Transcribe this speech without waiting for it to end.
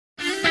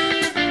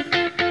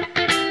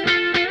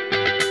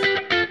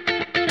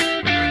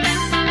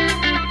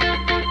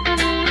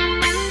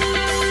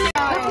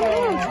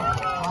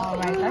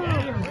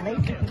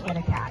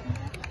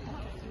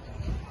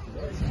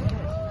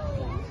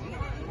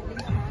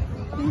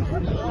And the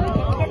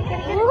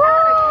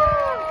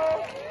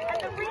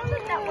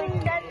reason that we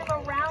send them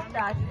around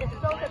us is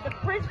so that the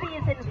frisbee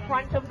is in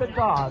front of the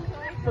dog.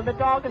 So the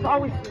dog is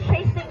always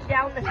chasing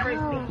down the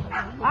frisbee.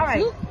 All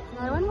right.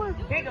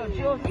 Here you go,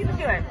 Jules. You can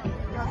do it.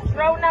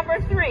 Throw number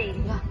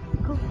 3.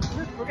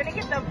 We're going to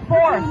get them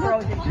 4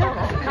 throws in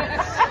total.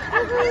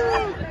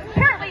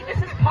 Apparently this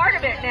is part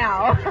of it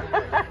now.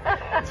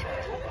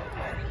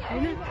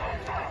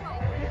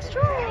 Let's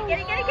try. Get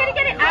it.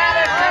 Out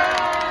of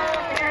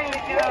there you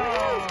go.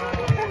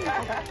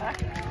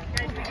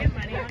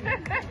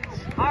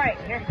 All right,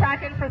 here's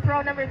Kraken for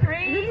throw number 3.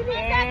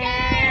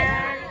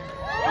 And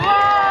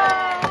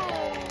whoa!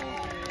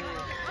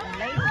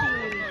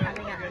 Lacey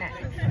coming up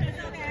next.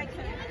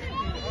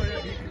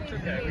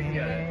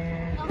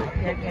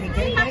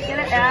 Get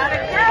it out of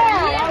there.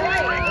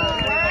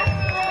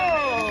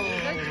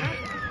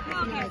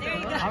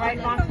 All right,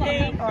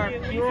 Moxie or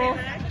Jewel.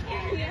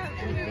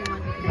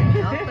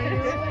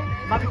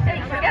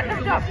 Moxie, forget the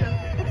jump.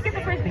 Let's get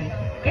the frisbee.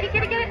 Get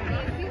it.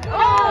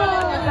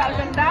 Oh, that was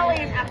a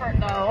valiant effort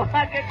though.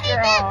 Good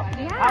girl.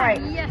 All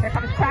right, here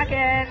comes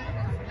Kraken.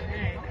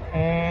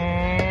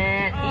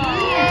 And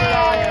he's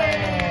got it.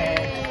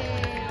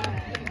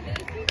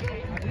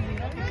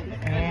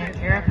 And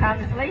here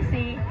comes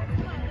Lacey.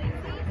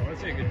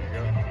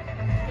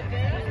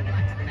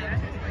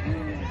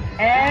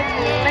 And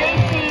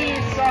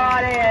Lacey's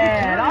got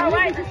it. All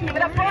right, just give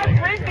it up for our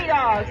frisbee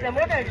dogs. And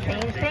we're going to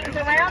change things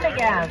around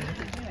again.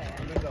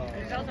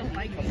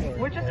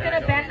 We're just going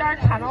to bend our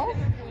tunnels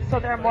so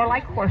they're more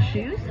like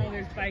horseshoes.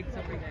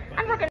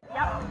 And we're going to,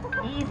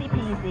 easy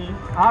peasy.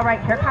 All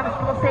right, here comes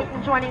little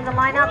Satan joining the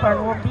lineup, our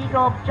little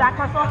beagle, Jack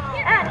Russell.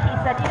 And he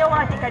said, you know what,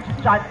 I think I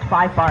just jogged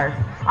 5 bars.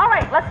 All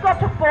right, let's go up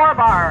to 4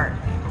 bars.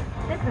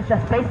 This is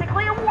just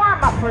basically a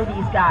warm-up for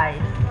these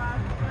guys.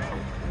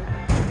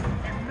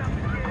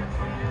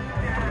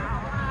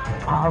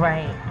 All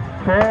right,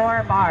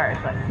 4 bars.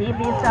 Let's see if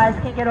these guys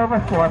can get over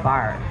 4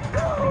 bars.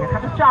 Here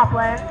comes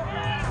Joplin.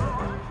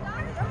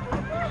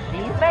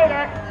 She's made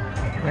it.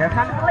 Here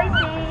comes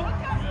Lacey.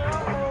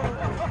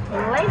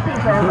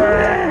 Lacey's over.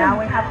 Now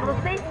we have little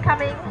Satan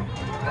coming.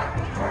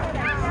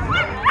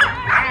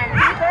 And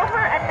he's over,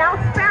 and now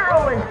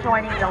Sparrow is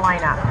joining the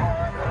lineup.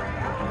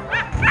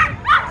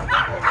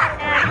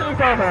 And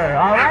he's over.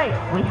 All right,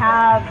 we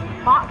have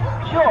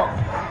Jules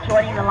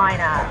joining the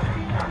lineup.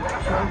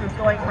 Jules is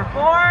going for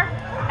 4,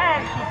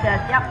 and she says,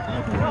 yep,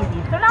 easy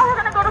peasy. So now we're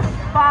going to go to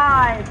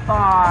 5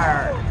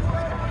 bars.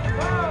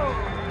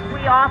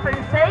 We often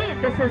say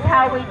this is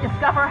how we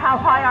discover how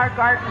high our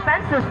garden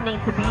fences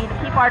need to be to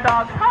keep our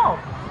dogs home.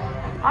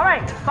 All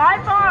right,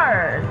 5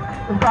 bars.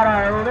 We've got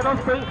our little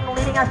Satan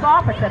leading us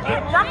off. It's a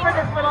big jump for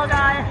this little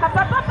guy. Up,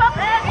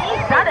 and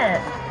he's done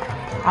it.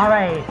 All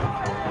right,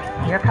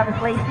 here comes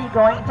Lacey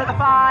going for the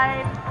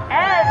 5,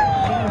 and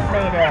she's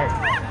made it.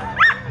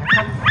 Here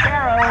comes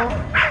Sparrow.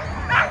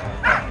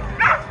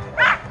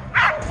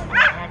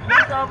 And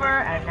he's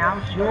over, and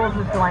now Jules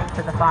is going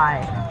for the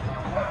 5.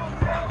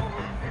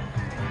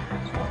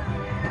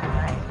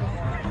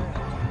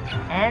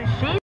 And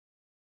she